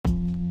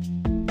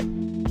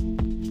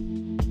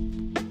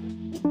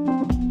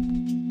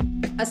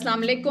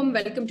Assalamu alaikum.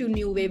 Welcome to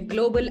New Wave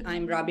Global.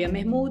 I'm Rabia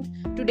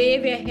Mehmood. Today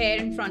we're here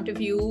in front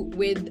of you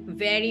with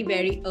very,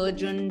 very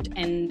urgent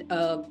and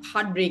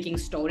heartbreaking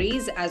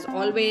stories. As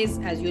always,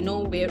 as you know,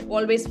 we're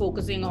always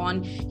focusing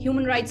on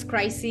human rights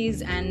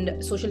crises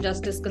and social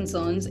justice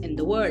concerns in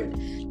the world.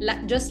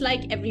 Just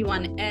like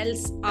everyone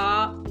else,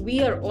 we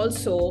are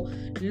also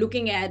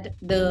looking at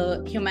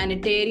the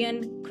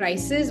humanitarian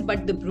crisis,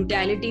 but the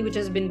brutality which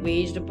has been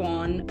waged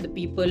upon the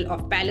people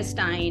of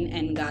Palestine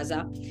and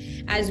Gaza.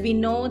 As we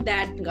know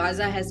that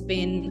Gaza has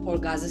been, or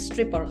Gaza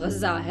Strip or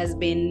Gaza has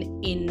been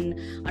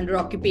under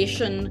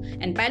occupation,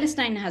 and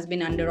Palestine has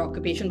been under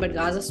occupation, but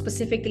Gaza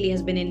specifically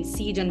has been in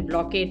siege and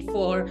blockade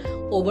for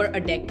over a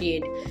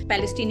decade.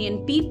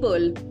 Palestinian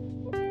people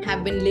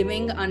have been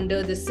living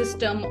under the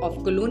system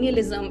of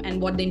colonialism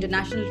and what the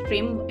International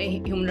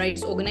Human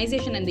Rights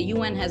Organization and the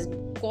UN has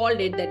called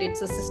it, that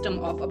it's a system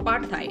of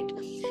apartheid.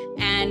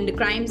 And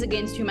crimes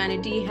against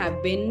humanity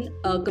have been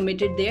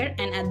committed there.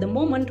 And at the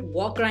moment,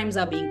 war crimes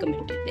are being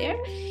committed there.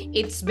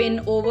 It's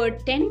been over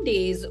 10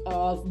 days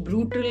of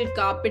brutal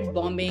carpet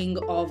bombing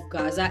of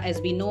Gaza,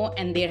 as we know,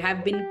 and there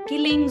have been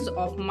killings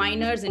of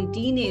minors and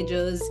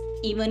teenagers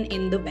even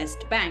in the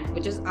West Bank,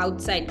 which is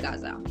outside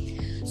Gaza.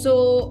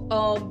 So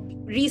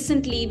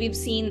recently, we've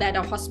seen that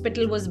a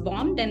hospital was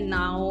bombed, and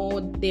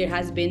now there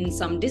has been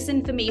some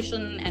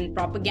disinformation and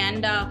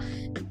propaganda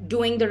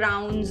doing the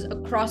rounds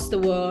across the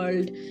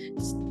world,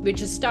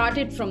 which has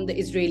started from the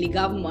Israeli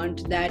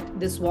government, that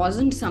this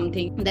wasn't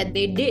something that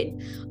they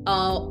did.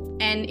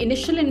 An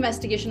initial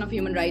investigation of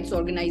human rights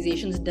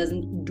organizations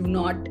do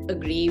not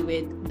agree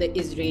with the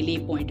Israeli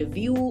point of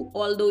view,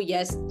 although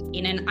yes,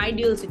 in an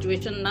ideal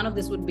situation, none of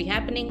this would be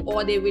happening,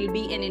 or there will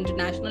be an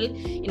international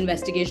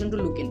investigation to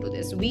look into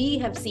this. We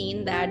have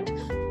seen that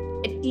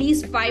at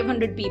least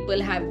 500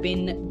 people have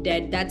been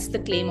dead. That's the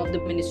claim of the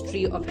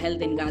Ministry of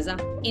Health in Gaza,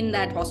 in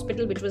that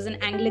hospital, which was an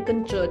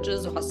Anglican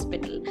church's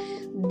hospital.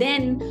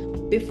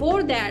 Then,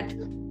 before that,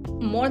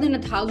 more than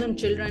 1,000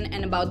 children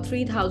and about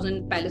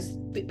 3,000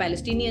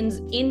 Palestinians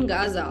in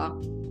Gaza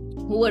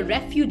who were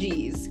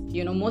refugees,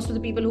 most of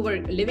the people who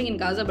were living in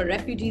Gaza were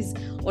refugees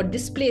or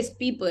displaced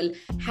people,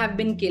 have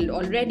been killed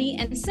already.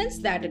 And since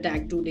that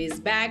attack 2 days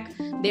back,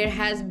 there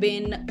have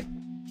been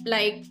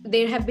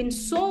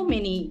so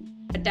many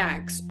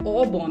attacks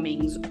or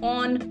bombings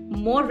on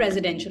more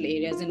residential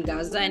areas in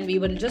Gaza. And we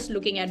were just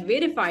looking at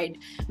verified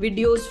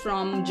videos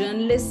from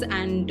journalists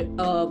and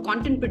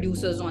content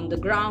producers on the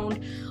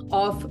ground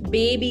of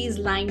babies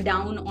lying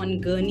down on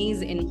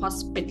gurneys in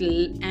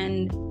hospital,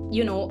 and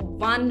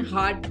one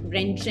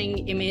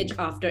heart-wrenching image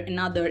after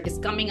another is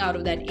coming out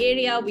of that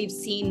area. We've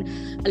seen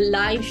a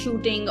live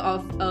shooting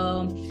of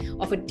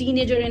a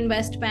teenager in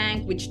West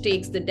Bank, which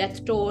takes the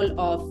death toll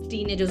of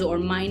teenagers or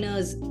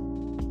minors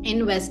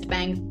in West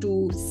Bank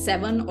to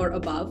 7 or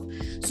above.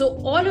 So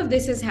all of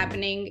this is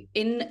happening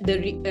in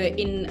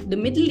the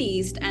Middle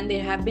East, and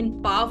there have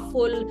been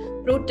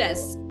powerful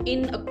protests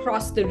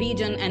across the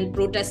region and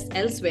protests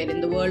elsewhere in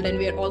the world. And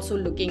we are also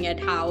looking at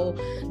how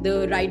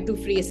the right to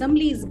free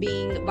assembly is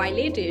being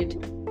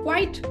violated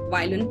quite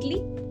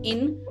violently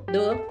in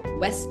the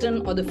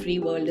Western or the free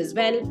world as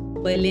well.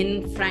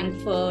 Berlin,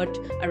 Frankfurt,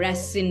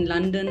 arrests in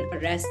London,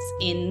 arrests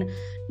in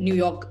New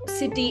York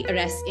City,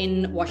 arrests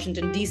in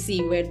Washington,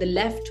 D.C., where the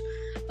left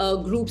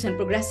groups and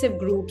progressive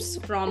groups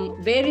from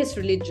various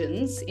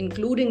religions,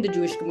 including the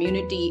Jewish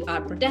community,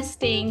 are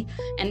protesting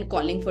and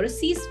calling for a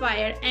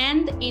ceasefire.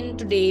 And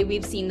today,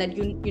 we've seen that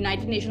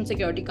United Nations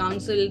Security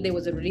Council, there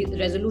was a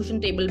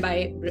resolution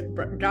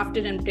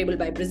drafted and tabled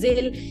by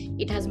Brazil.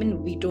 It has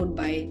been vetoed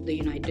by the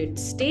United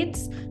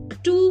States.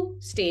 2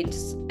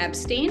 states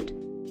abstained,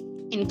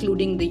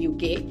 including the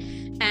UK,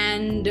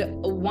 and the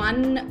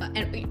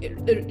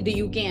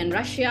UK and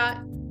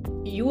Russia.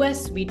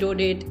 US vetoed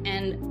it,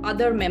 and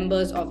other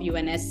members of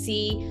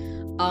UNSC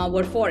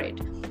were for it.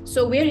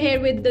 So we're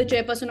here with the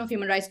chairperson of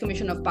Human Rights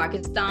Commission of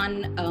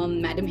Pakistan,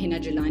 Madam Hina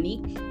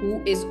Jilani,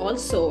 who is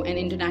also an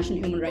international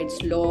human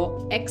rights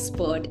law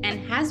expert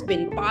and has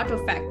been part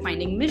of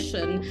fact-finding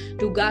mission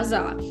to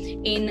Gaza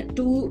in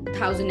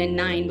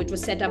 2009, which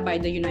was set up by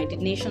the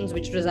United Nations,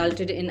 which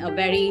resulted in a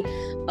very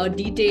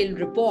detailed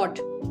report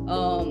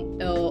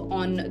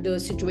on the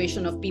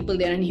situation of people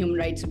there and human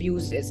rights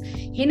abuses.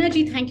 Hina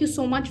ji, thank you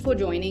so much for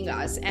joining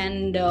us.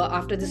 And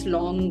after this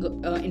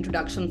long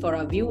introduction for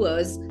our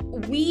viewers,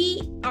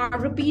 we are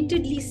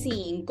repeatedly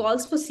seeing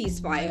calls for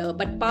ceasefire,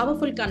 but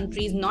powerful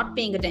countries not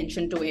paying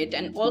attention to it,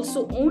 and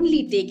also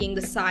only taking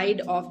the side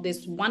of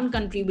this one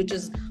country which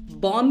is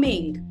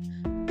bombing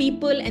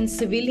people and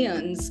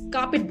civilians,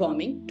 carpet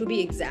bombing to be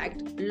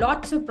exact,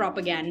 lots of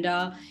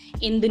propaganda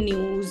in the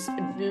news,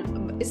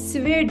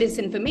 severe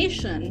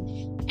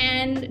disinformation.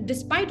 And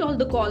despite all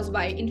the calls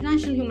by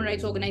International Human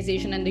Rights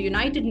Organization and the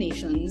United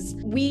Nations,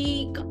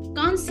 we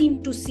can't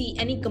seem to see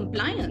any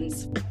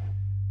compliance.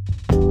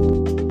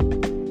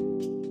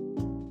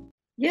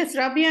 Yes,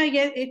 Rabia,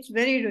 it's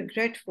very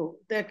regretful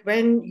that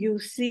when you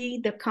see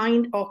the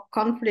kind of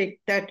conflict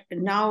that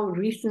now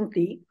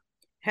recently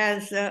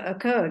has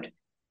occurred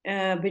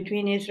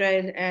between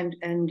Israel and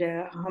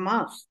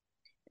Hamas,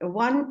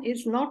 one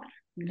is not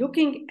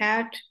looking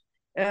at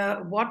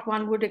what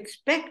one would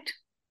expect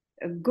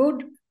a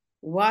good,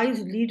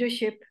 wise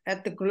leadership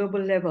at the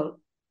global level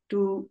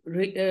to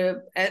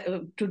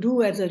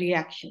do as a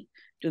reaction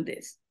to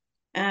this.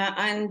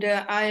 And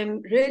I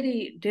am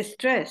really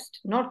distressed.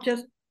 Not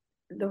just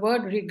the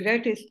word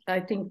regret is,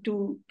 I think,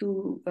 too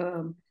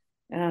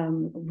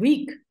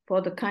weak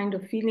for the kind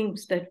of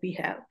feelings that we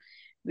have.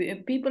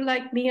 People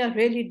like me are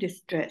really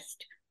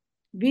distressed.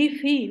 We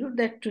feel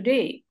that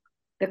today,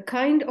 the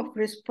kind of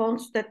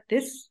response that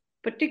this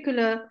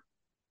particular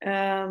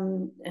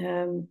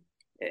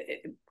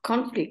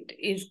conflict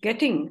is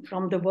getting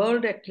from the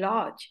world at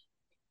large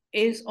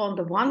is, on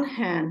the one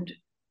hand,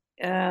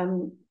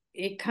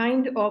 a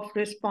kind of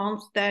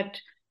response that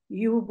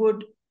you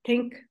would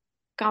think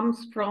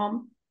comes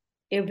from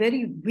a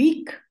very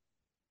weak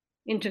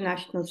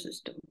international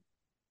system.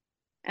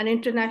 An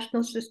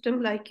international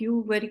system, like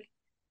you very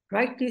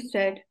rightly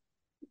said,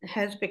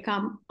 has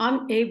become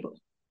unable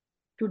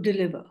to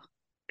deliver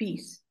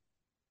peace.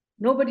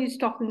 Nobody's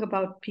talking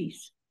about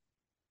peace.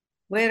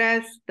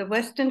 Whereas the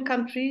Western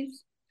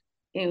countries,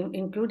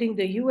 including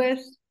the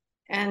US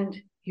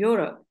and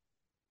Europe,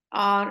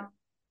 are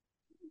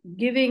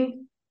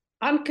giving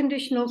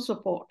unconditional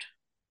support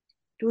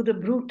to the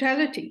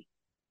brutality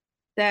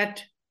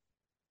that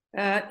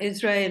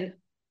Israel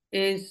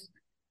is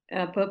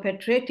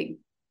perpetrating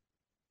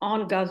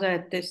on Gaza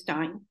at this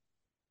time.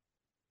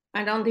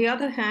 And on the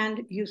other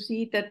hand, you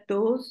see that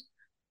those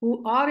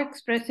who are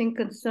expressing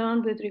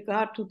concern with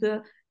regard to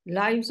the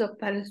lives of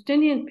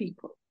Palestinian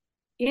people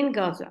in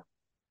Gaza,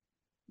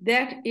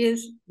 that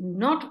is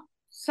not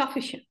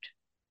sufficient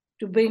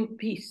to bring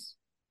peace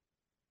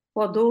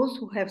for those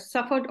who have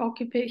suffered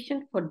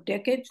occupation for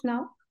decades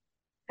now.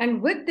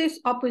 And with this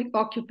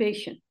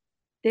occupation,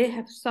 they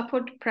have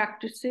suffered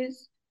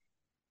practices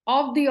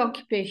of the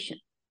occupation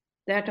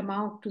that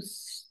amount to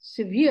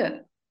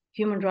severe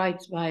human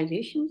rights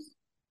violations.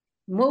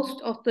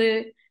 Most of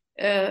the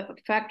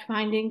fact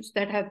findings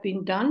that have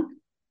been done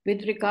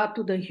with regard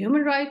to the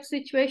human rights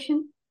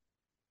situation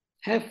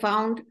have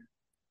found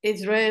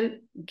Israel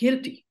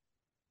guilty,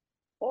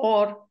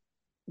 or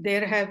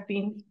there have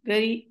been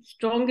very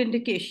strong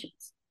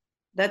indications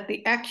that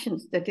the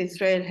actions that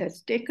Israel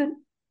has taken,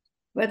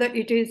 whether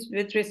it is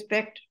with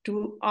respect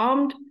to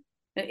armed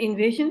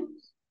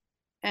invasions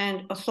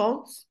and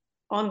assaults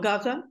on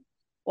Gaza,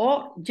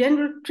 or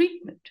general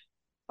treatment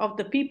of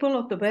the people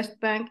of the West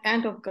Bank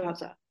and of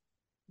Gaza,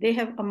 they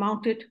have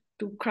amounted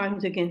to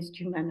crimes against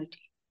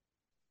humanity.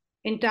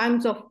 In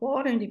times of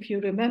war, and if you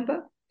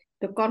remember,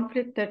 the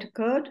conflict that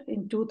occurred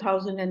in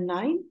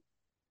 2009,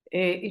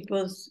 it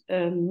was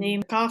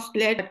named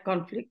caste-led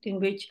conflict in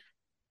which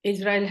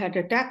Israel had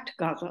attacked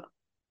Gaza,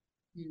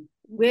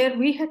 where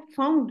we had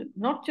found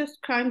not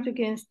just crimes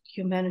against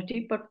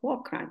humanity, but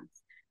war crimes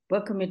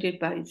were committed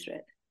by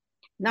Israel.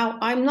 Now,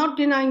 I'm not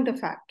denying the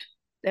fact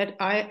that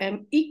I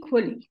am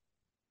equally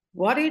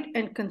worried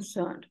and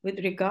concerned with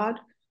regard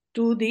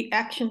to the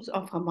actions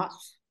of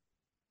Hamas.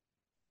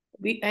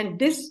 And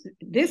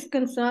this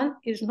concern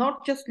is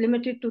not just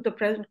limited to the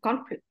present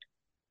conflict.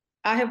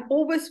 I have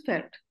always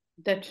felt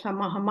that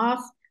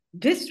Hamas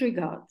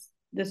disregards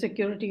the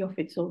security of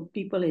its own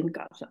people in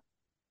Gaza.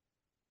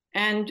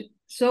 And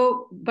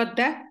so, but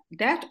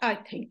that I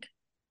think,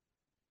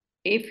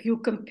 if you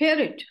compare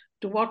it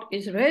to what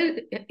Israel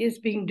is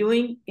being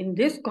doing in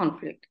this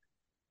conflict,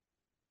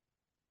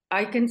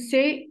 I can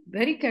say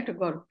very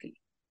categorically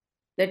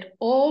that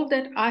all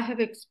that I have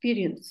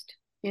experienced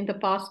in the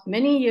past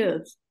many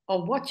years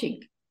of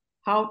watching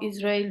how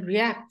Israel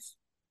reacts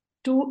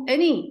to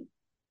any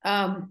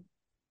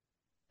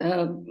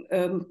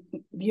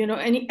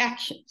any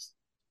actions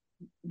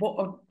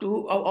of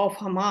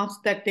Hamas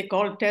that they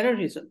call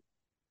terrorism,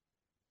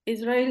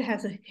 Israel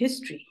has a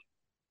history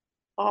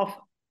of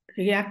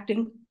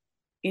reacting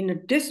in a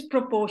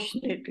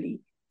disproportionately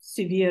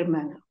severe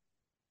manner.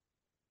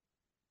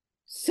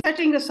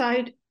 Setting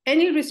aside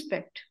any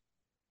respect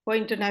for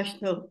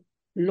international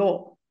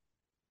law,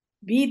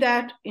 be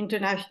that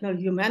international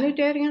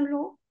humanitarian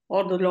law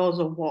or the laws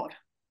of war,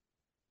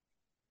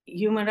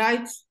 human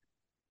rights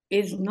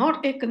is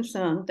not a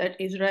concern that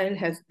Israel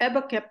has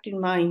ever kept in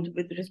mind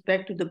with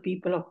respect to the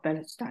people of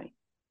Palestine.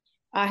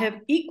 I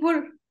have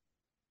equal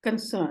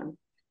concern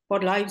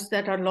for lives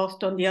that are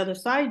lost on the other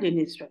side in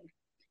Israel.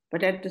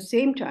 But at the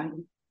same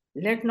time,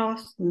 let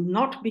us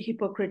not be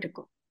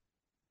hypocritical,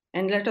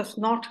 and let us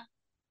not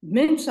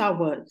mince our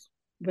words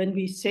when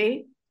we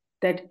say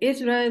that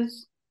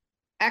Israel's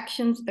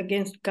actions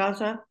against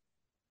Gaza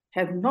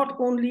have not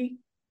only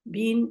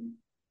been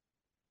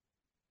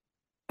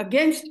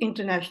against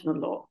international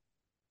law,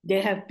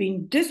 they have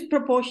been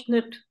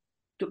disproportionate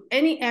to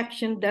any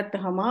action that the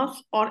Hamas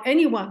or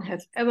anyone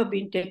has ever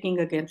been taking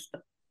against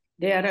them.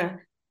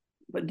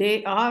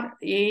 They are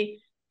a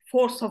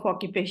force of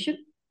occupation.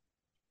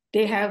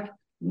 They have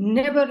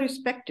never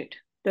respected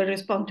the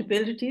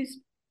responsibilities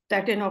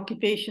that an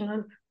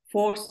occupational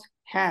force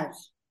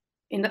has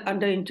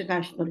under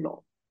international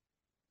law.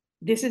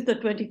 This is the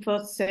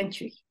 21st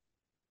century.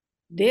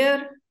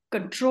 Their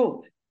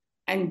control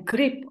and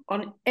grip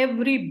on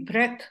every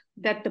breath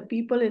that the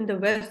people in the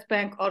West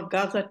Bank or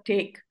Gaza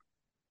take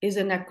is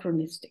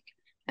anachronistic.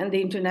 And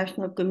the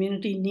international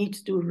community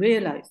needs to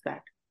realize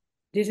that.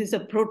 This is a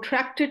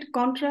protracted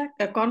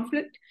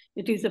conflict.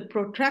 It is a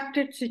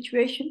protracted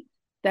situation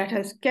that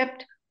has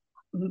kept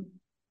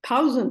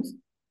thousands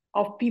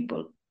of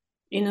people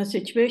in a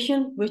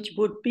situation which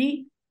would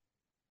be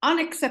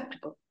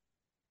unacceptable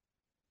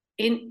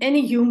in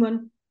any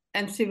human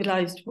and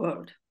civilized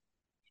world.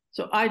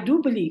 So I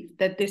do believe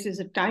that this is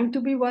a time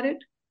to be worried.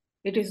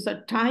 It is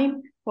a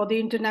time for the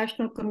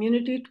international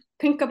community to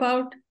think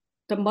about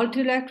the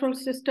multilateral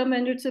system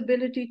and its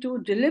ability to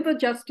deliver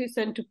justice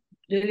and to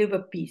deliver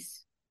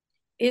peace.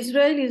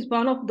 Israel is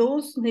one of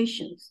those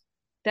nations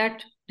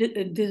that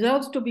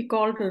deserves to be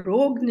called a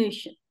rogue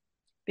nation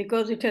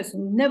because it has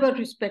never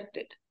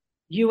respected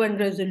UN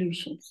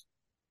resolutions,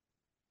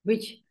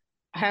 which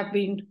have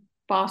been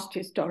passed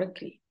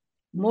historically.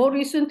 More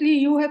recently,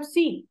 you have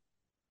seen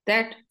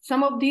that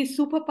some of these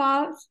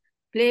superpowers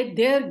play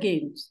their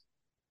games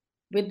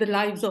with the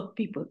lives of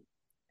people.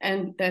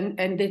 And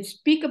they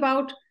speak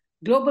about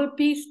global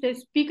peace, they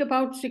speak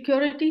about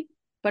security,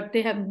 but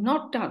they have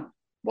not done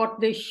what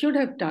they should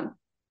have done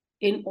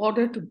in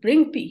order to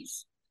bring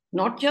peace,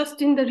 not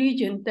just in the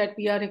region that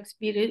we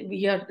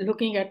are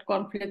looking at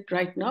conflict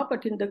right now,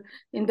 but in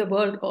the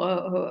world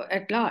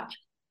at large.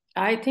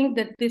 I think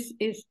that this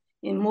is,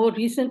 in more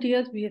recent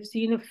years, we have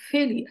seen a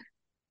failure,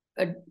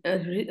 a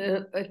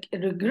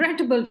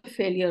regrettable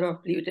failure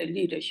of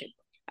leadership.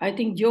 I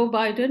think Joe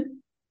Biden,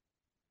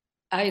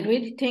 I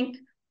really think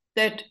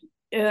that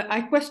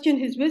I question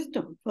his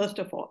wisdom, first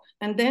of all.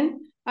 And then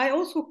I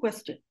also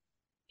question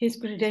his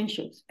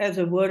credentials as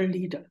a world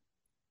leader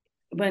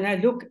when I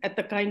look at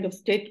the kind of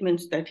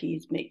statements that he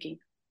is making.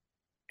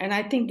 And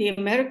I think the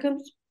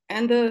Americans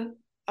and the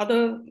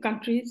other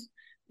countries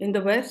in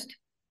the West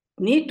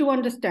need to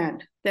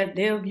understand that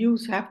their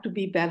views have to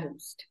be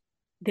balanced.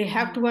 They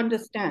have to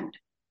understand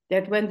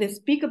that when they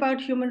speak about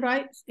human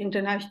rights,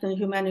 international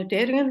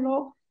humanitarian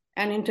law,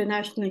 and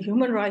international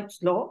human rights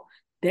law,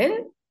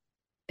 then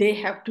they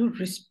have to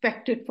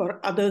respect it for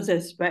others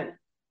as well.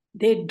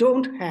 They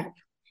don't have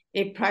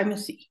a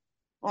primacy,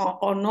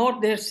 or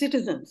nor their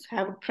citizens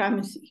have a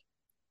primacy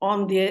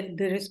on the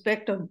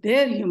respect of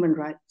their human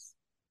rights.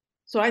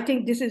 So I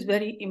think this is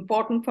very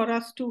important for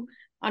us to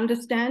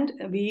understand.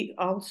 We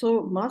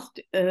also must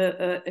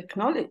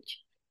acknowledge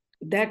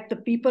that the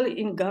people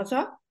in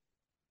Gaza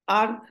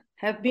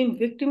have been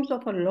victims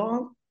of a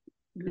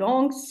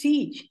long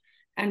siege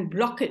and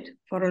blockade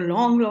for a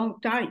long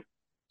time.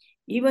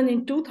 Even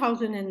in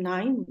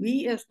 2009,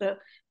 we as the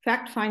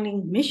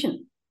fact-finding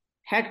mission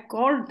had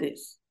called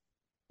this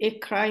a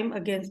crime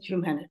against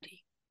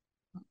humanity.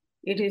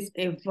 It is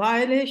a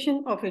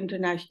violation of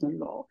international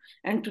law.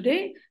 And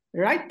today,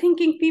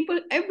 right-thinking people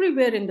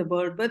everywhere in the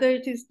world, whether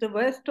it is the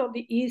West or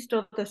the East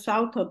or the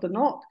South or the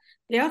North,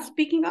 they are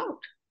speaking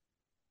out.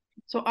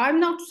 So I'm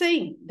not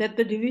saying that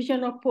the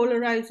division of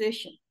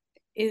polarization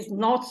is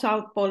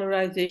North-South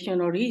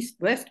polarization or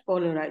East-West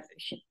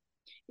polarization.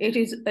 It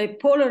is a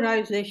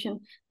polarization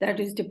that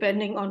is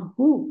depending on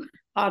who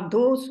are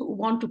those who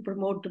want to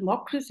promote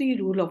democracy,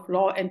 rule of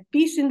law, and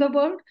peace in the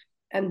world,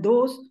 and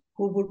those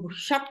who would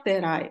shut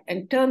their eye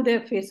and turn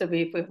their face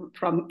away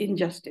from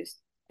injustice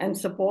and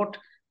support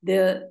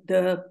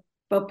the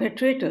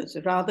perpetrators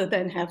rather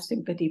than have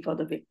sympathy for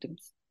the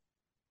victims.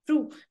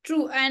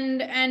 True.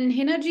 And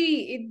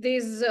Hinaji,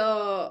 there's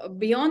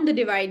beyond the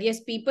divide.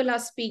 Yes, people are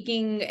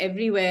speaking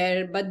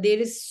everywhere, but there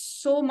is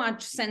so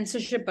much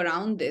censorship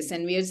around this.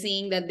 And we are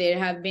seeing that there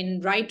have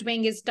been right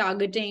wing is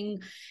targeting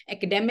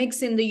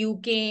academics in the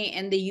UK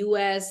and the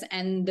US,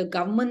 and the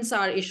governments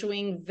are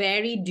issuing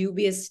very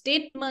dubious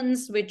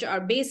statements, which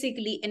are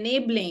basically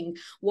enabling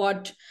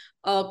what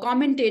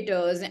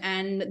commentators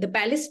and the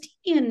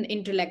Palestinian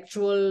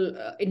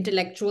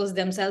intellectuals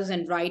themselves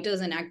and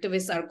writers and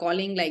activists are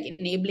calling like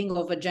enabling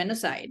of a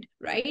genocide,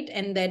 right?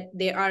 And that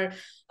they are,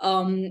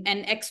 and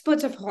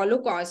experts of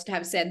Holocaust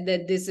have said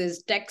that this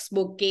is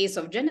textbook case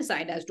of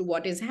genocide as to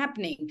what is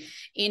happening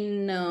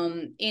in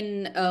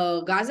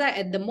Gaza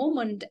at the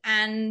moment,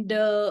 and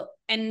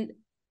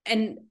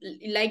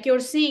like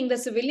you're saying, the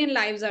civilian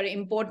lives are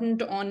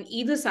important on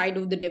either side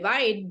of the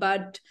divide,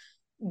 but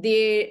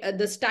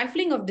the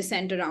stifling of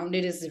dissent around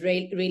it is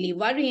really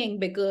worrying,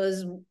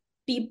 because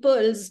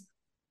people's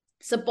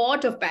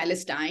support of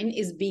Palestine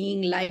is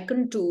being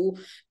likened to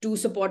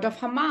support of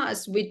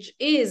Hamas, which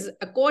is,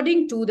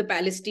 according to the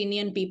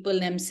Palestinian people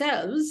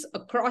themselves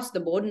across the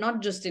board,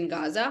 not just in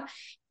Gaza,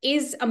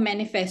 is a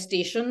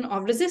manifestation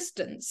of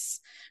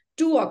resistance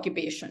to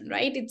occupation,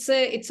 right? It's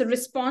a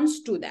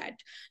response to that.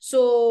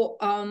 So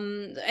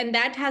and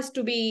that has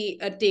to be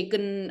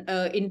taken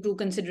into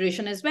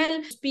consideration as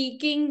well.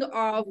 Speaking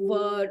of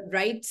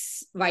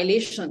rights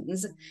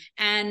violations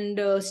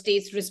and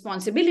states'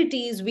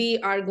 responsibilities, we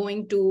are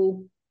going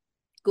to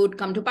could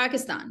come to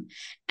Pakistan.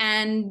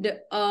 And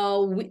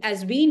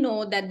as we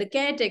know that the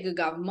caretaker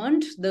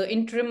government, the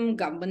interim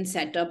government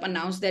setup,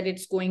 announced that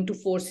it's going to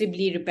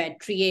forcibly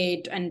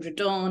repatriate and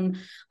return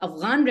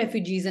Afghan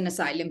refugees and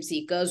asylum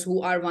seekers,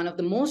 who are one of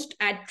the most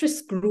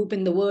at-risk group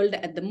in the world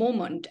at the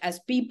moment as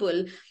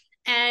people.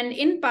 And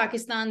in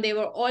Pakistan, they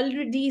were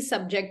already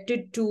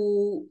subjected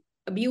to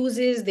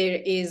abuses. There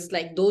is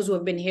like those who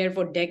have been here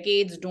for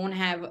decades don't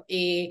have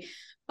a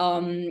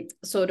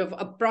sort of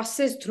a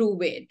process through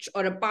which,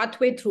 or a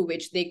pathway through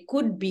which they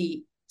could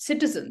be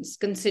citizens,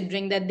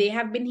 considering that they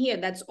have been here.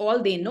 That's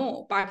all they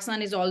know.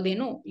 Pakistan is all they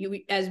know.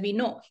 As we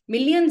know,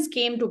 millions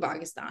came to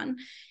Pakistan,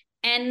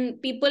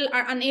 and people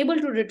are unable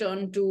to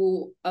return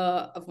to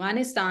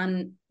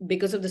Afghanistan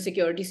because of the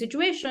security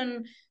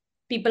situation.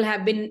 People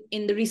have been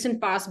in the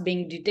recent past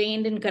being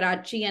detained in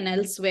Karachi and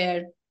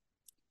elsewhere,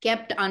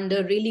 kept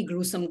under really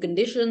gruesome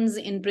conditions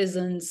in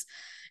prisons.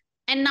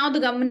 And now the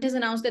government has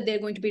announced that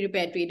they're going to be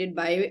repatriated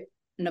by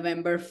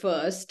November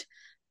 1st.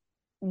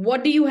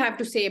 What do you have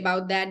to say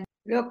about that?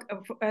 Look,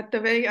 at the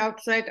very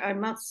outset, I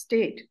must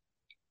state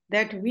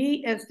that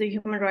we, as the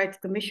Human Rights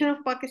Commission of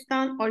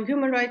Pakistan, or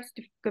human rights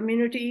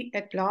community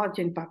at large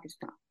in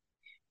Pakistan,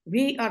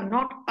 we are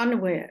not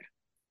unaware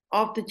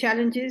of the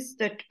challenges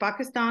that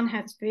Pakistan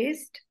has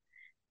faced,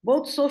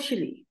 both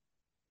socially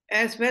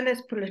as well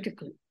as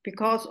politically,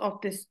 because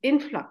of this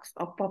influx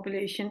of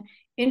population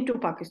into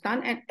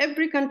Pakistan. And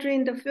every country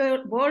in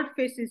the world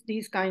faces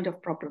these kind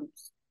of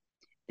problems.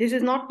 This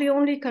is not the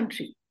only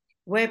country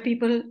where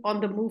people on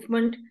the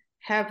movement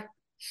have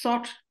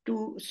sought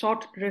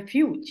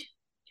refuge.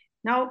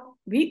 Now,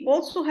 we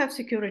also have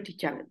security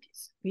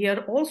challenges. We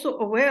are also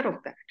aware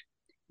of that.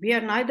 We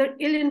are neither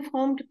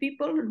ill-informed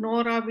people,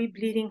 nor are we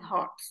bleeding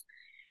hearts.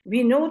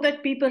 We know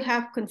that people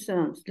have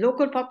concerns.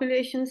 Local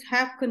populations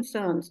have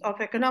concerns of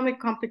economic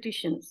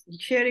competitions,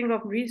 sharing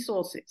of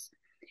resources.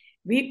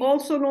 We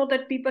also know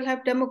that people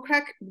have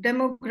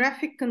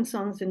demographic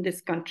concerns in this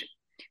country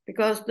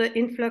because the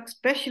influx,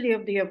 especially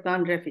of the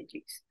Afghan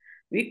refugees.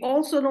 We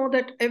also know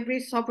that every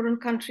sovereign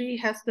country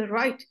has the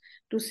right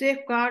to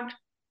safeguard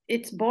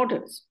its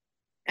borders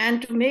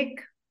and to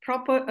make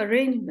proper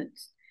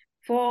arrangements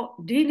for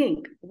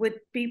dealing with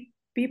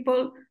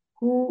people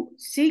who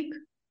seek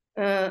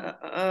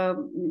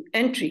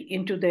entry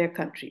into their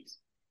countries.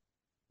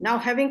 Now,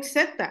 having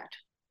said that,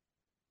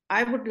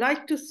 I would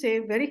like to say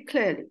very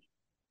clearly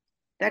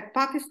that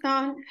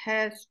Pakistan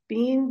has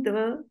been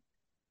the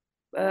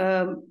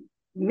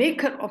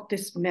maker of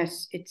this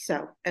mess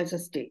itself as a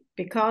state,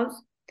 because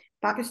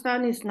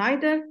Pakistan is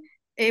neither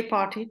a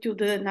party to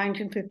the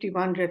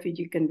 1951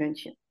 Refugee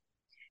Convention,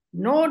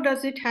 nor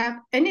does it have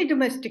any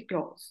domestic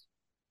laws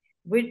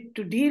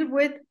to deal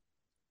with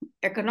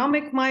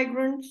economic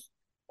migrants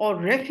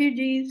or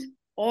refugees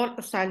or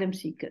asylum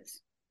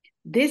seekers.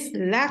 This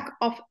lack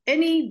of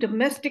any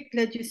domestic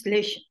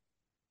legislation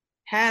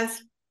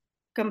has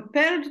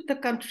compelled the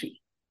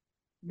country,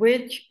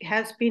 which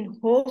has been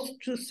host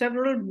to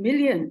several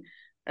million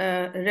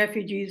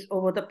refugees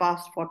over the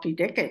past 40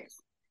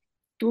 decades,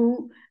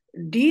 to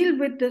deal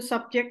with the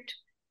subject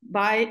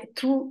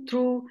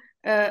through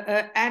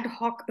ad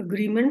hoc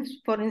agreements,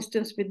 for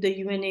instance, with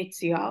the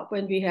UNHCR,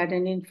 when we had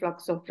an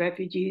influx of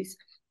refugees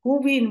who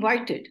we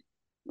invited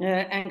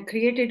and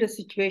created a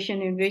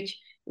situation in which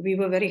we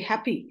were very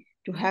happy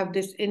to have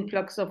this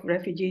influx of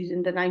refugees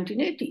in the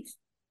 1980s.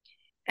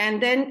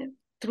 And then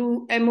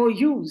through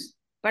MOUs,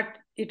 but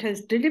it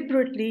has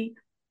deliberately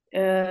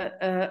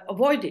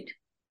avoided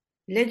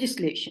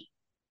legislation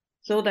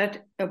so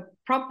that a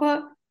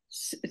proper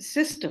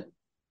system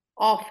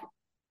of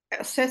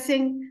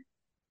assessing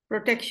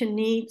protection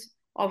needs,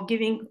 of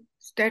giving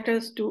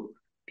status to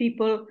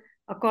people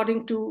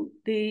according to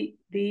the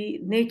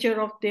nature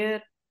of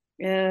their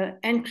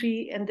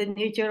entry and the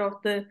nature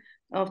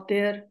of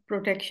their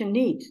protection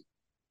needs.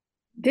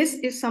 This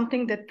is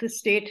something that the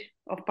state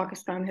of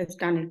Pakistan has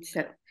done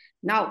itself.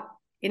 Now,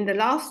 in the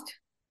last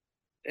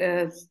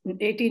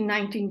 18,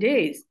 19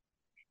 days,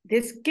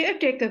 this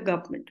caretaker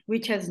government,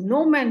 which has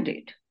no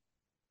mandate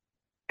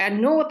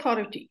and no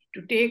authority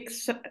to take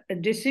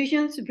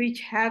decisions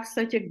which have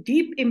such a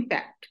deep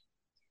impact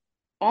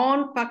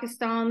on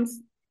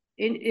Pakistan's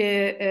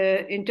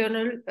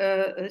internal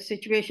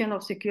situation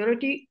of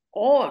security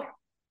or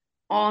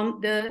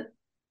on the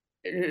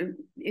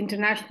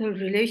international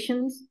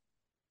relations,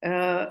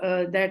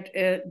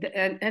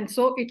 and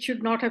so it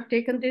should not have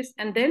taken this.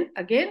 And then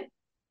again,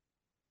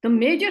 the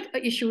major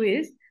issue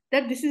is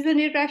that this is an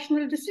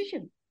irrational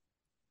decision.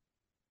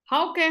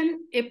 How can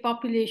a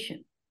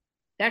population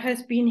that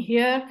has been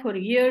here for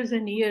years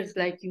and years,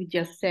 like you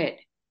just said,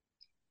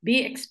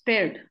 be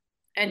expelled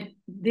and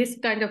this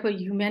kind of a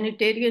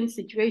humanitarian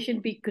situation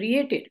be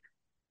created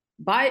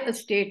by a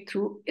state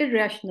through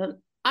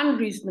irrational,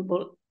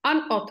 unreasonable,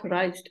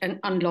 unauthorized, and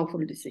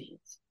unlawful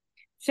decisions?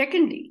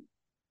 Secondly,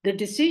 the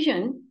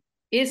decision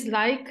is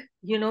like,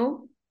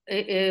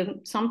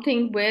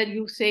 something where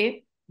you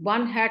say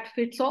one hat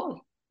fits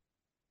all.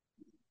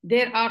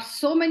 There are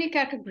so many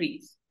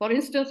categories, for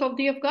instance, of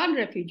the Afghan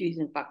refugees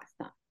in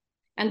Pakistan.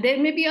 And there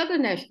may be other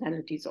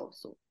nationalities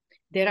also.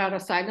 There are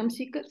asylum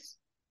seekers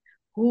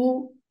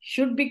who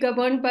should be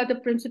governed by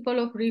the principle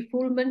of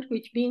refoulement,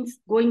 which means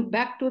going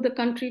back to the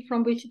country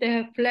from which they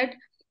have fled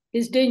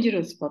is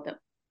dangerous for them.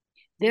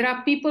 There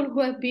are people who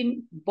have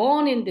been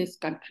born in this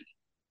country.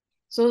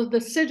 So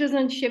the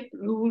citizenship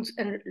rules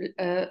and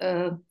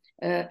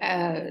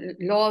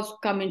laws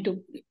come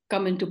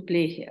into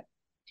play here.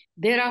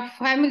 There are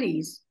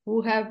families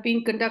who have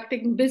been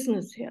conducting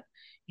business here.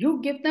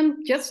 You give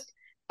them just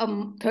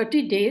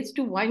 30 days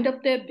to wind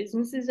up their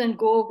businesses and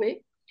go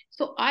away.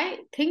 So I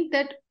think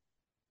that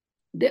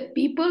the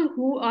people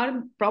who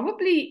are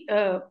probably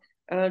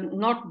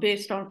not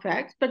based on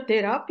facts, but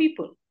there are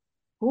people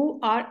who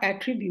are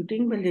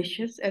attributing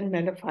malicious and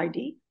mala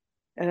fide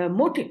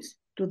motives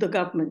to the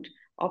government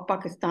of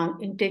Pakistan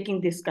in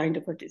taking this kind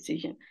of a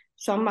decision.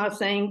 Some are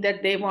saying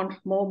that they want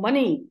more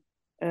money,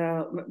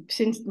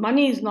 since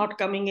money is not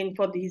coming in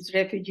for these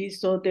refugees,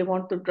 so they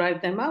want to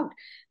drive them out.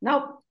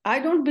 Now, I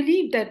don't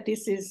believe that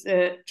this is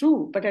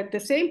true, but at the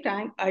same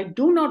time, I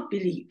do not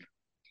believe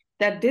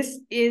that this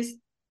is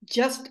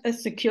just a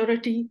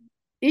security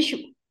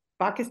issue.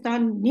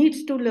 Pakistan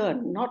needs to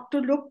learn not to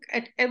look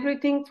at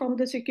everything from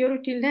the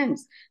security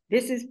lens.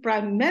 This is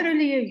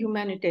primarily a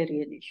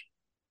humanitarian issue.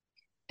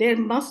 There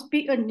must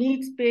be a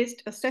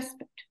needs-based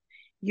assessment.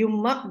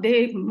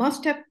 They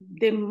must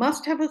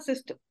have a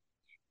system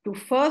to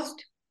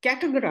first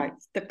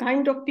categorize the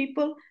kind of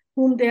people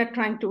whom they are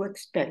trying to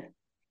expel.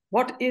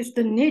 What is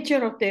the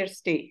nature of their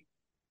stay?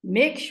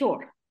 Make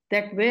sure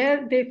that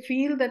where they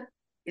feel that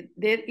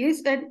there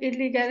is an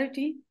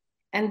illegality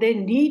and they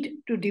need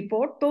to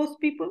deport those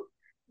people,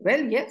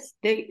 well, yes,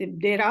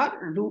 there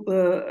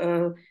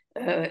are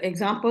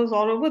examples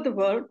all over the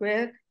world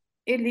where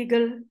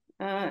illegal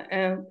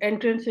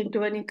entrants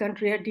into any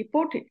country are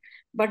deported.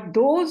 But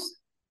those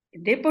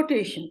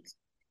deportations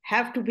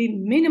have to be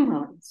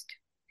minimized,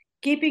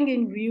 keeping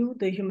in view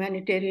the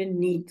humanitarian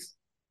needs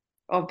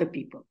of the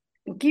people,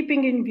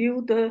 keeping in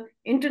view the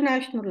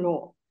international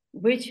law,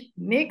 which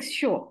makes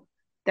sure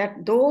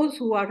that those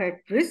who are at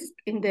risk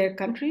in their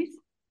countries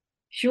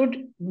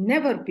should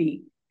never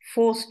be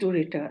forced to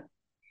return.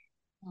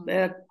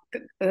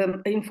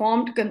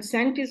 Informed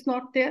consent is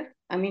not there.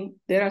 I mean,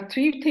 there are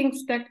three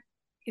things that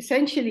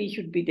essentially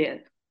should be there.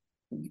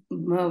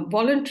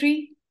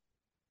 Voluntary,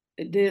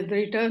 the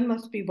return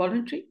must be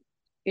voluntary.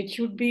 It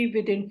should be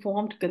with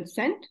informed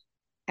consent,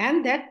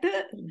 and that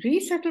the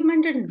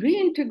resettlement and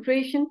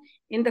reintegration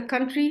in the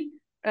country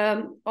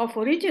of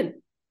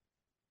origin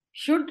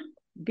should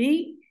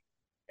be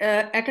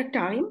at a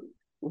time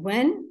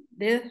when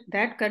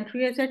that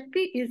country is at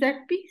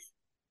peace.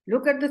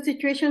 Look at the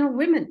situation of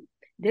women.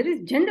 There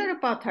is gender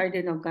apartheid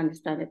in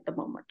Afghanistan at the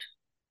moment.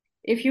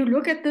 If you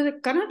look at the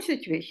current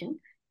situation,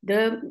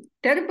 the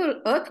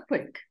terrible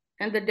earthquake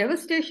and the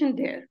devastation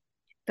there,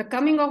 the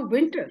coming of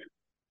winter,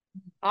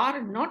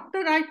 are not the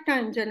right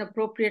times and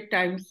appropriate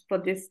times for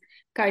this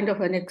kind of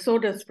an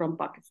exodus from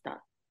Pakistan.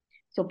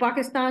 So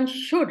Pakistan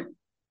should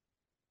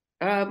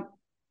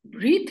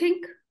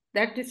rethink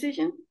that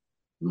decision,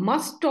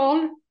 must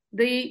stall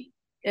the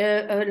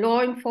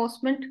law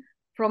enforcement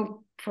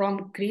from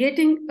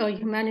creating a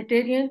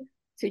humanitarian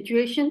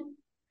situation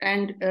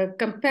and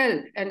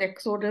compel an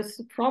exodus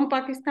from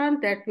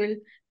Pakistan that will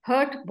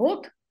hurt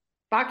both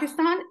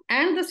Pakistan,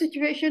 and the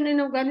situation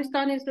in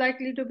Afghanistan is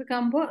likely to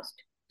become worse.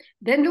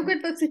 Then look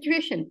at the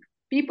situation.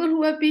 People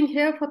who have been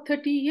here for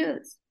 30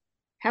 years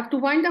have to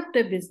wind up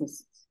their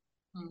businesses.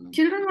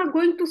 Children are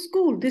going to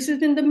school. This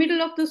is in the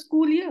middle of the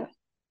school year.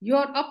 You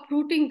are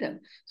uprooting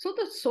them. So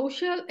the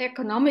social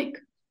economic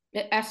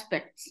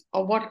aspects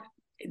of what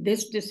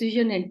this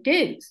decision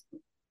entails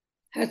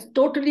has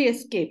totally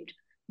escaped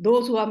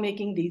those who are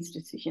making these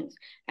decisions.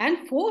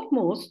 And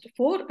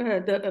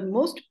the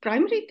most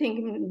primary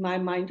thing in my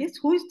mind is,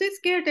 who is this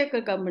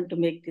caretaker government to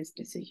make this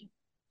decision?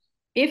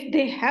 If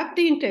they have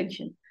the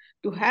intention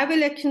to have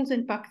elections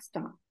in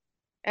Pakistan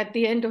at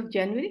the end of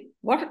January,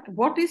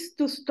 what is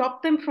to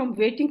stop them from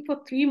waiting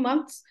for 3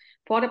 months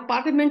for a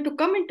parliament to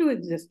come into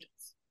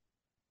existence?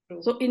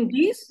 So in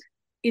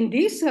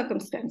these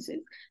circumstances,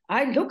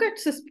 I look at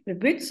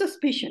with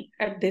suspicion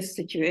at this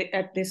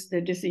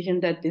the decision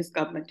that this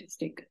government has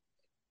taken.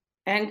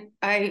 And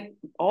I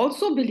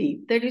also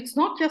believe that it's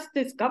not just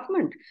this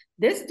government.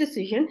 This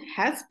decision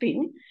has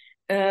been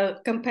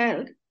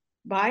compelled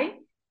by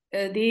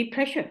the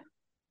pressure,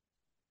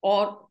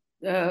 or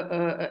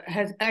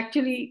has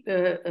actually,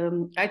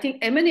 I think,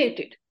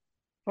 emanated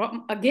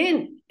from,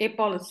 again, a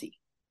policy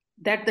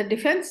that the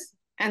defense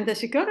and the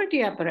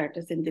security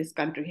apparatus in this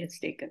country has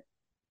taken.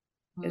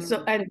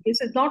 So, and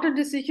this is not a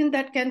decision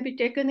that can be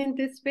taken in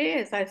this way.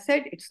 As I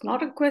said, it's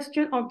not a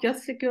question of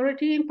just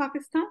security in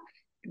Pakistan.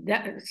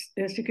 The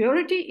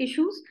security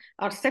issues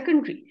are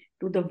secondary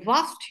to the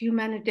vast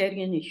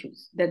humanitarian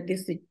issues that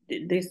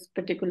this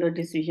particular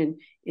decision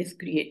is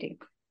creating.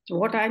 So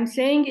what I'm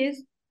saying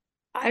is,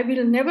 I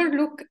will never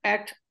look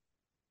at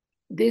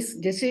this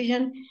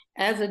decision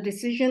as a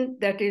decision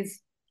that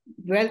is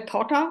well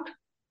thought out,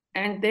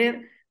 and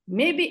there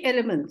may be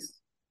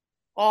elements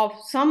of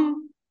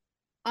some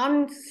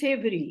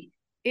unsavory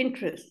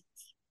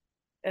interests,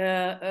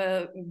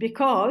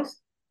 because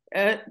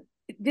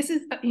this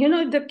is,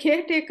 the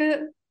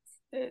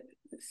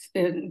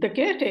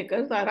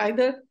caretakers are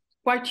either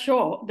quite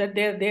sure that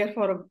they're there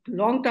for a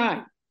long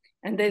time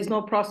and there's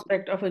no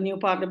prospect of a new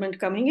parliament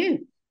coming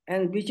in,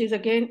 and which is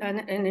again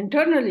an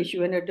internal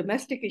issue and a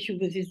domestic issue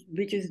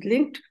which is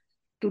linked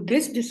to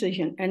this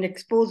decision and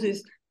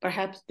exposes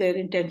perhaps their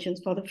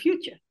intentions for the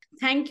future.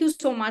 Thank you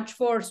so much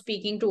for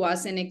speaking to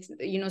us and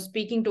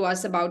speaking to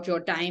us about your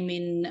time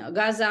in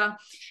Gaza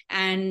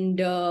and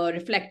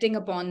reflecting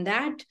upon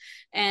that.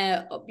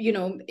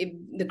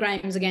 The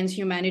crimes against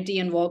humanity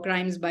and war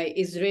crimes by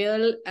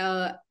Israel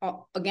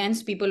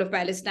against people of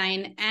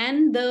Palestine,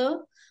 and the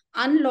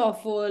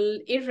unlawful,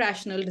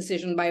 irrational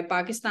decision by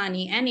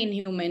Pakistani and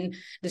inhuman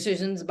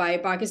decisions by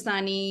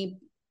Pakistani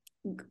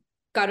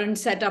current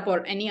setup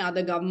or any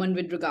other government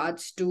with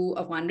regards to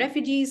Afghan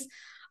refugees.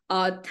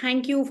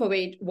 Thank you for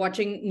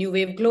watching New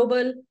Wave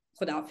Global.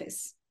 Khuda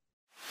Hafiz.